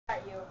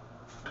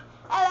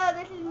Hello,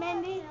 this is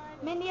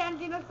Mindy and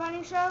Zena's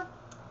Funny Show,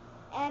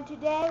 and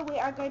today we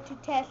are going to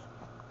test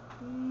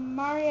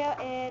Mario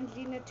and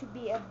Zena to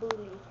be a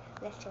bully.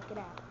 Let's check it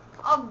out.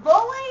 A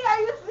bully? Are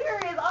you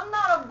serious? I'm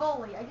not a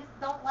bully. I just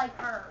don't like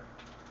her.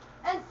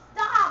 And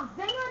stop!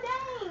 Zena,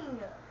 dang!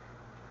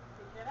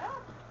 Pick it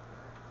up.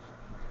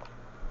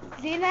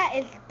 Zena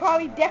is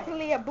probably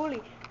definitely a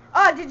bully.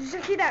 Oh, did you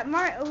see that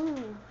Mario?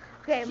 Ooh.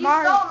 Okay, She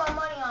Mario. stole my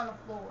money on the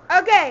floor.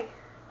 Okay.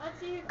 Let's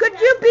see who Could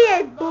can you be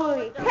a go bully?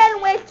 with the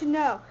 10 ways thing. to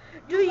know.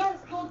 Do You you guys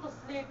go to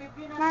sleep if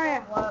you're not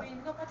Mario.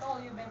 sleeping. Look at all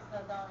you messed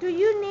that down. do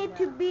you need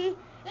to be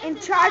This in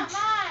is charge not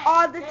mine.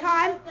 all the Can you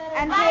time put that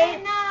and in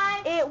hate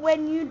mine? it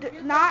when you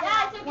not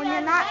when you're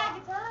not?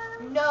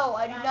 No,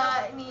 I do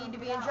not need to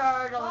be in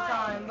charge all the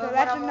time. So But when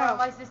that's a I'm no. around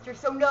my sister,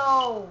 so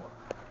no.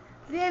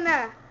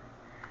 Zena,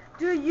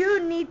 do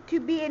you need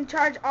to be in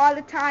charge all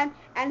the time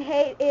and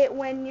hate it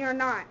when you're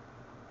not?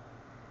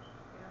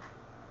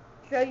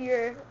 So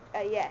you're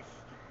a yes.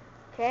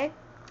 Okay?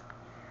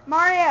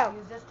 Mario.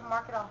 Use this to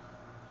mark it off.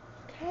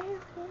 Okay.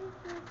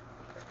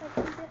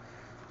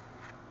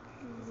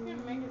 It's gonna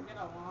make us get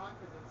along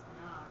because it's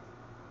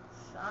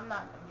not. I'm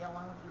not gonna get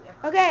along with you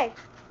ever. Okay.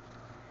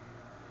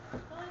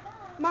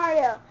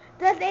 Mario,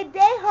 does a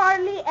day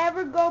hardly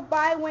ever go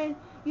by when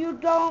you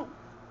don't...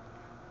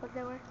 What's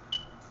that word?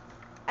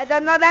 I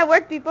don't know that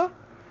word, people.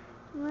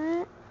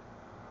 What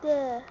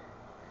the...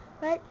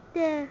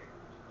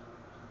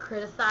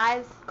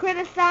 Criticize?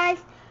 Criticize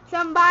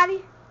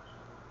somebody?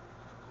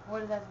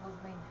 What is that supposed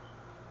to mean?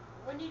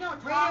 When you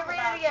don't Read talk it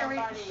about again.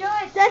 somebody.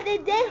 Shush. Does a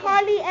day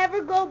hardly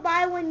ever go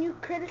by when you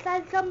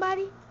criticize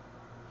somebody?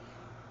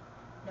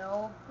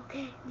 No.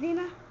 Okay,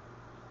 Zena?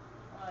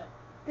 What?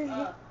 Does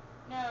it...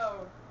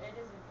 No, it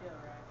doesn't feel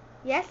right.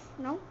 Yes?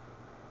 No?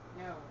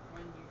 No,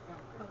 when you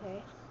don't.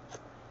 Okay.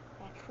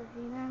 That's for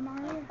Zena and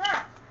Mario.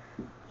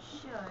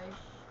 Shush.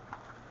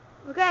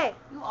 Okay.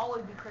 You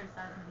always be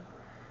criticizing people.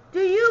 Do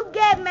you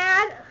get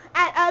mad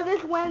at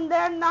others when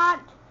they're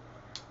not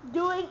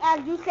doing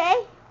as you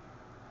say,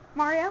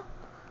 Mario?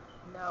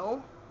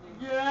 No.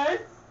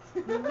 Yes.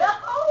 No.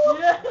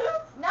 Yes.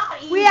 Not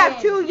even. We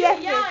have two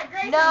yeses.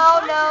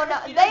 No.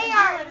 They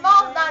aren't.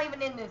 Mom's not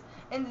even in this.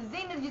 And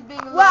Zena's just being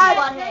a little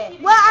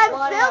butthead. Well, I'm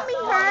Whatever,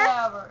 filming her.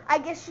 Whatever. I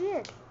guess she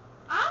is.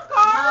 I'm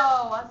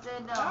Carl. No, I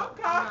said no. I'm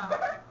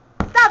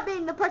Carl. Stop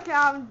being the person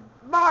on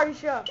Mario's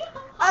show.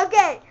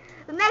 Okay,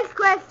 the next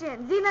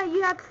question. Zena,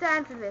 you have to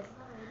answer this.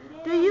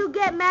 Do you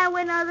get mad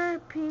when other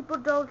people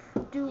don't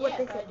do what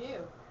they Yes, say? I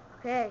do.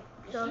 Okay,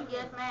 so She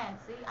gets mad.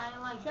 See, I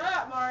ain't like Shut that.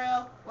 up,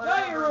 Mario. Go to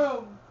Whatever. your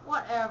room.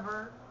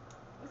 Whatever.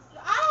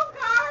 I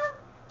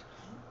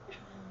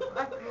don't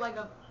care. Acting like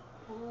a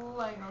fool.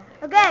 I ain't gonna say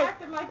it. okay,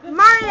 Acting like this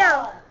Mario.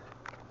 ball.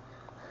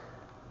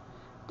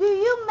 Do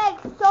you make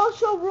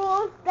social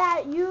rules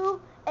that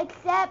you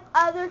accept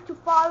others to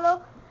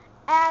follow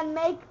and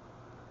make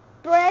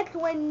threats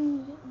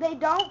when they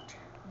don't?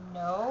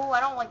 No, I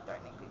don't like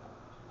threatening people.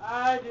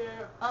 I do.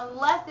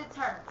 Unless it's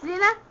her.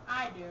 Zena?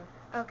 I do.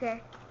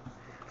 Okay.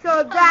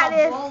 So that I'm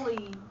a is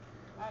bully.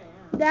 I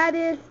am. that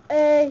is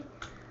a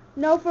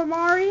no for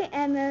Mari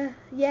and a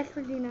yes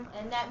for Zena.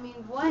 And that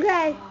means what?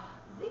 Okay.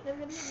 Zena's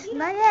gonna get beat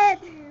Not up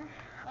yet. this year.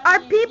 Are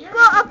You're people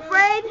gonna go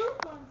afraid?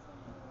 poop on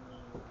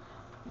somebody.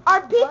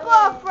 Are people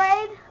What?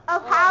 afraid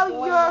of Or how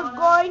boy you're wanna-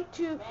 going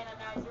to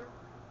Manizer.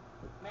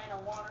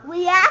 Man-o-water.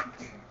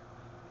 react?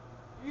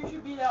 You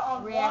should be the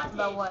unwanted. React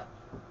about what?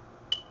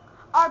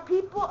 Are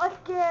people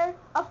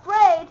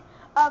afraid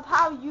of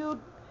how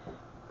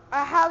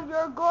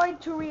you're going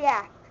to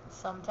react?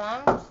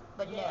 Sometimes,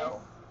 but Yes.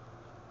 no.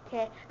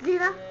 Okay,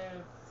 Zena? Yes.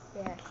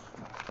 Yes.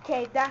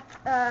 Okay, that's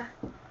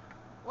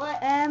What?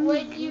 M-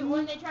 when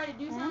they try to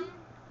do something?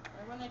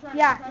 Like when they try to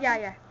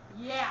yeah.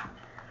 Yeah.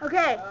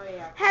 Okay. Oh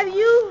yeah.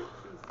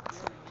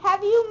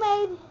 Have you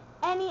made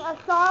any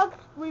assault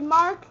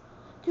remarks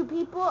to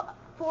people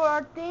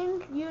for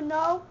things you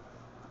know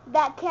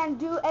that can't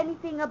do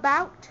anything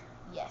about?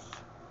 Yes.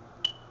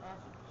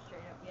 That's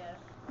straight up yes.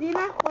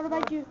 Zena, what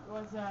about you?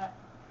 What's that?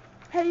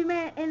 Have you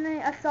made any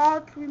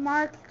assault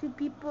remarks to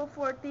people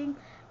for things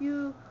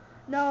you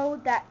know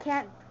that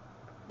can't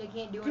They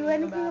can't do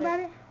anything about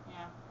it?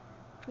 Yeah.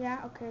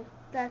 Yeah, okay.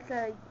 That's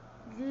a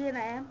Z and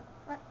a M.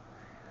 What?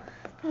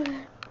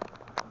 Okay.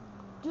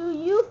 Do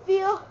you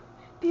feel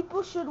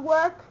people should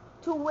work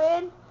to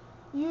win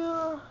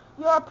your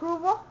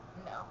approval?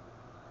 No.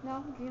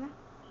 No, Gina?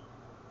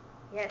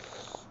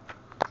 Yes.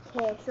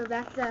 Okay, so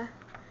that's a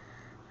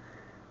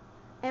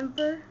M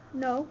for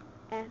no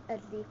and a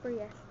Z for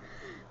yes.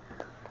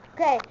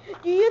 Okay,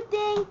 do you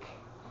think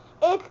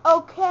it's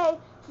okay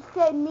to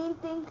say mean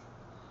things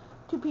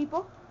to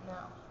people? No.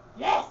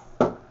 Yes.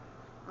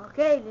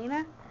 Okay,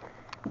 Zena.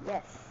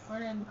 Yes.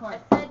 Put it in the I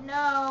corner. said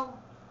no.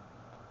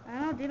 I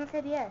don't know, Zena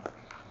said yes.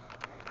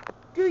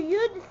 Do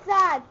you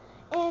decide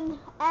in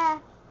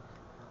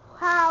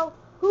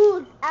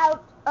who's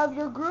out of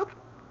your group?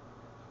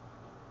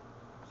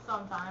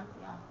 Sometimes,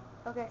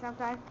 yeah. Okay,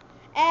 sometimes.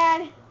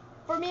 And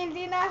for me and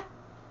Zena,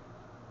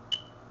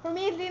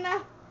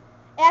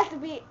 it has to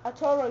be a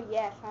total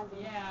yes, huh,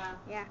 Zena? Yeah.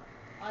 Yeah.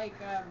 Like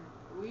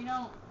We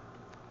don't.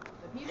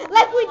 The people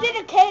Like who we don't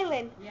did to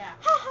Kaylin. Yeah.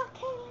 Haha,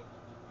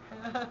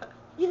 Kaylin.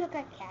 You look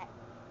like a cat.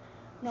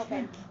 No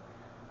offense.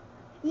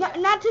 Yeah.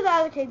 Not to the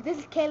other kids. This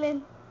is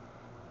Kaylin.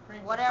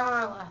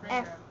 Whatever.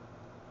 F.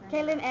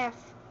 Kaylin F.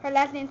 Her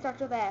last name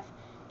starts with F.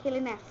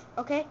 Kaylin F.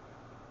 Okay?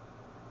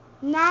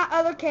 Not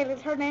other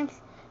Kaylin's. Her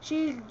name's,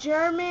 she's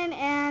German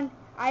and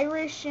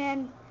Irish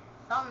and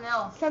Something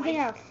else. something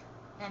else.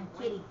 And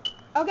kitty.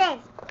 Okay.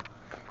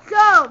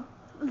 So,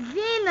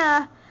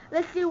 Zena,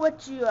 let's see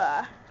what you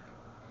are.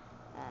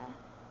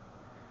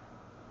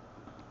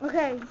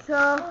 Okay,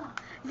 so,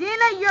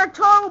 Zena, you're a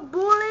total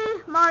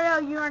bully. Mario,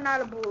 you are not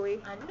a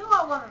bully. I knew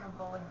I wasn't a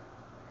bully.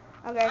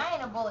 Okay. I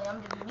ain't a bully.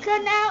 I'm just mean. So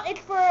now it's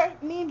for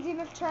me and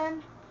Zena's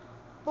turn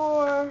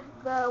for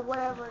the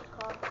whatever it's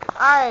called.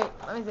 Alright,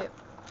 let me see.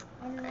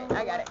 I don't know.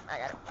 I got it.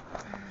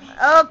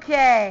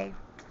 Okay.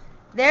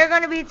 They're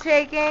going to be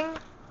taking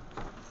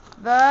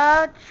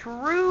the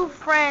True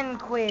Friend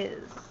quiz.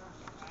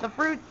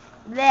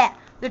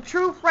 The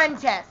True Friend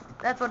test.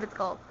 That's what it's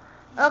called.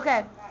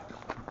 Okay.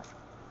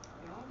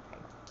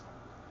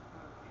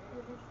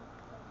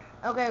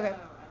 Okay.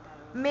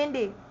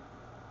 Mindy,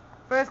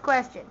 first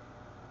question.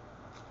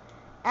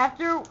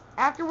 After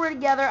we're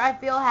together, I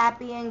feel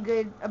happy and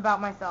good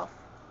about myself.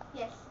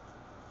 Yes.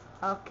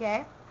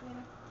 Okay.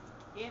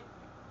 Yep.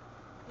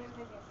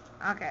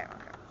 Okay.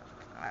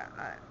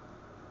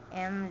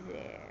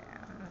 MZ.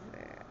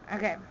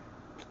 Okay.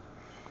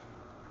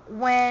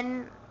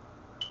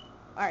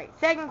 Alright,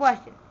 second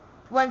question.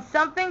 When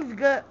something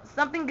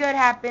good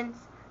happens,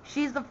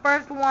 she's the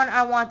first one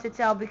I want to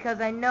tell because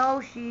I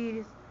know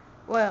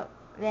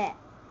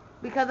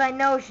because I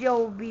know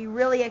she'll be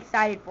really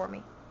excited for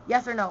me.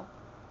 Yes or no?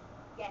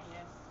 Yes.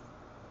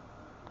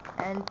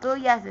 And 2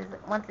 yeses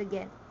once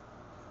again.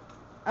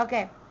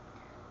 Okay.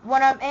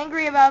 When I'm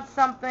angry about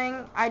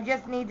something, I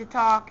just need to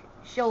talk.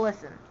 She'll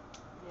listen.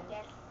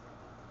 Yes.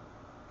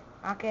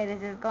 Okay,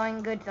 this is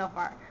going good so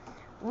far.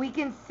 We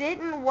can sit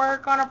and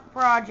work on a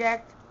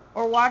project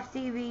or watch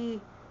TV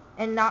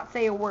and not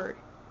say a word.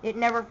 It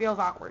never feels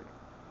awkward.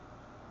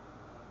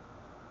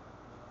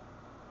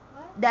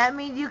 What? That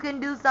means you can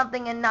do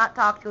something and not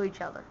talk to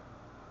each other.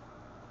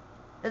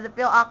 Does it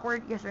feel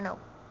awkward? Yes or no?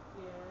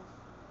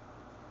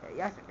 Yes.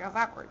 Yes, it feels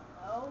awkward.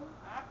 No.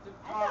 I have to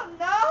I talk. don't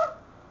know.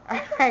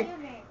 Alright.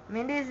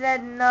 Mindy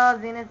said no,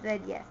 Zena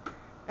said yes.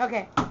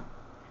 Okay.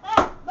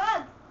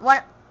 Bug.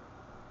 What?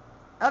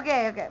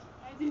 Okay.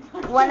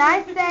 When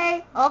I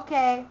say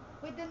okay,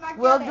 We did not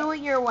we'll kill do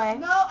it your way.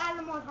 No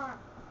animals harm.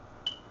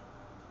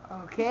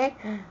 Okay.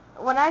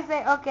 When I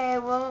say okay,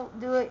 we'll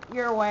do it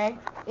your way,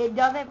 it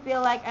doesn't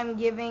feel like I'm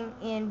giving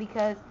in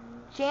because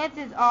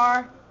chances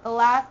are the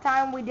last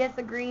time we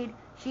disagreed,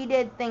 she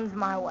did things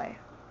my way.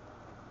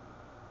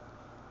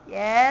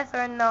 Yes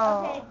or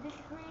no? Okay,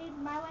 disagreed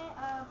my way.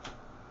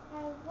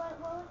 What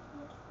was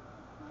this?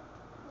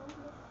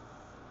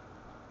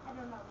 I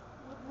don't know.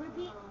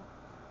 Repeat.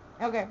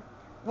 Okay.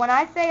 When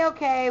I say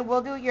okay,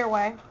 we'll do it your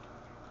way,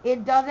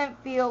 it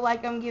doesn't feel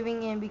like I'm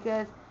giving in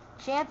because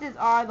chances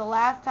are the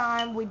last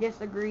time we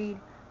disagreed,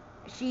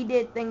 she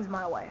did things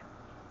my way.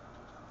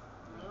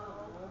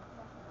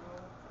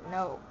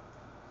 No.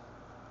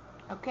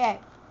 Okay.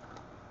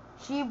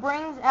 She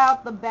brings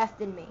out the best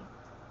in me.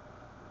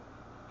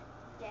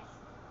 Yes.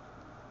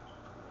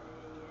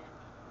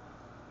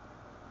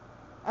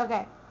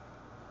 Okay.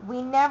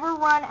 We never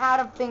run out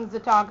of things to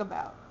talk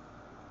about.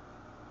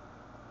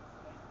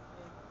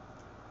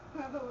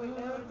 We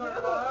never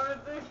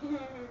do.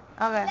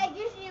 Okay. Like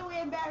usually we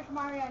embarrass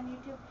Mario on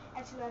YouTube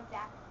and she loves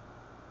that.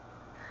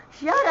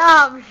 Shut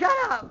up.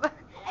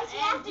 And she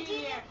asked the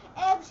junior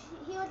if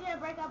he was gonna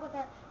break up with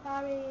her.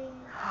 Sorry.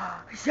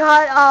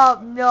 Shut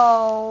up,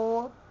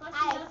 no. But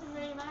she doesn't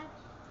really much.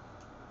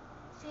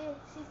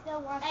 She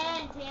still wants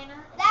And to.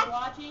 Tanner, if That's- you're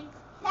watching.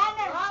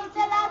 Tanner, she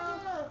still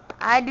loves you.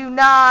 I do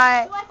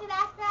not. She wants to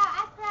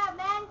ask her out,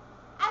 man.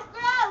 Ask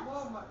her out.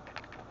 Whoa,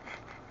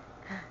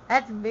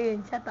 That's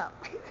mean. Shut up.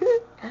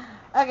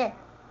 Okay.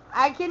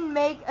 I can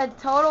make a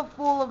total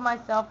fool of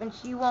myself and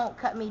she won't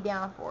cut me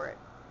down for it.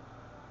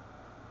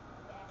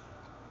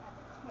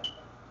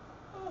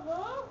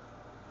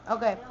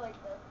 Okay.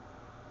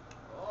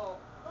 Oh.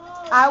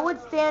 I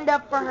would stand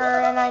up for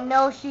her and I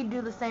know she'd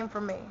do the same for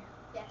me.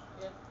 Yes.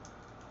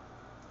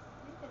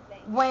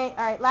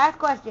 Alright, last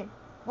question.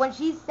 When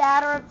she's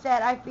sad or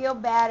upset, I feel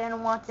bad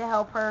and want to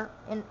help her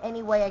in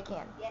any way I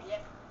can. Yes.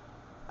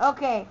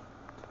 Okay.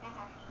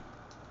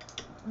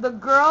 The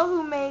girl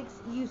who makes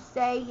you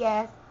say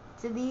yes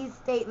to these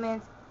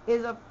statements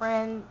is a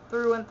friend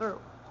through and through.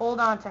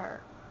 Hold on to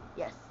her.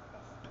 Yes.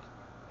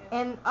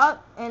 And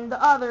the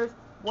others,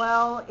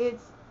 well,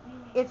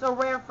 it's a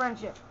rare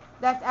friendship.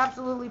 That's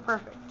absolutely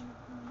perfect.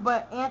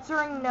 But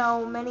answering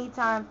no many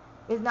times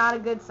is not a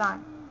good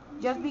sign.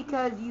 Just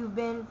because you've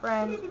been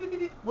friends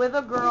with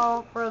a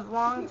girl for a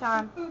long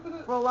time,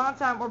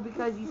 or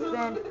because you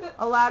spend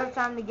a lot of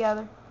time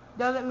together,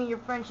 doesn't mean your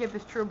friendship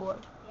is true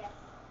blood. Yes.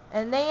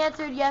 And they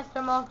answered yes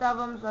to most of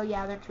them, so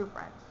yeah, they're true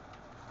friends.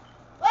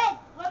 Wait,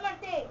 one more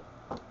thing.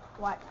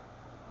 What?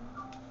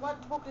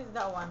 What book is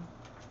that one?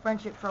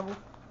 friendship trouble.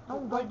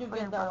 Where'd you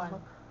get that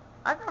one?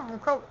 I got from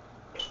Kroger.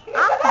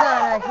 I'm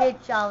gonna hit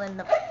y'all in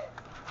the...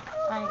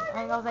 I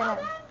ain't gonna say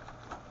nothing.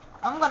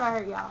 I'm gonna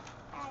hurt y'all.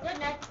 Good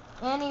night.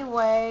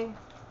 Anyway,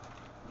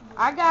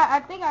 I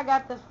think I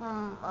got this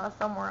from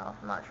somewhere else.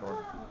 I'm not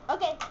sure.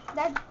 Okay,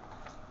 that's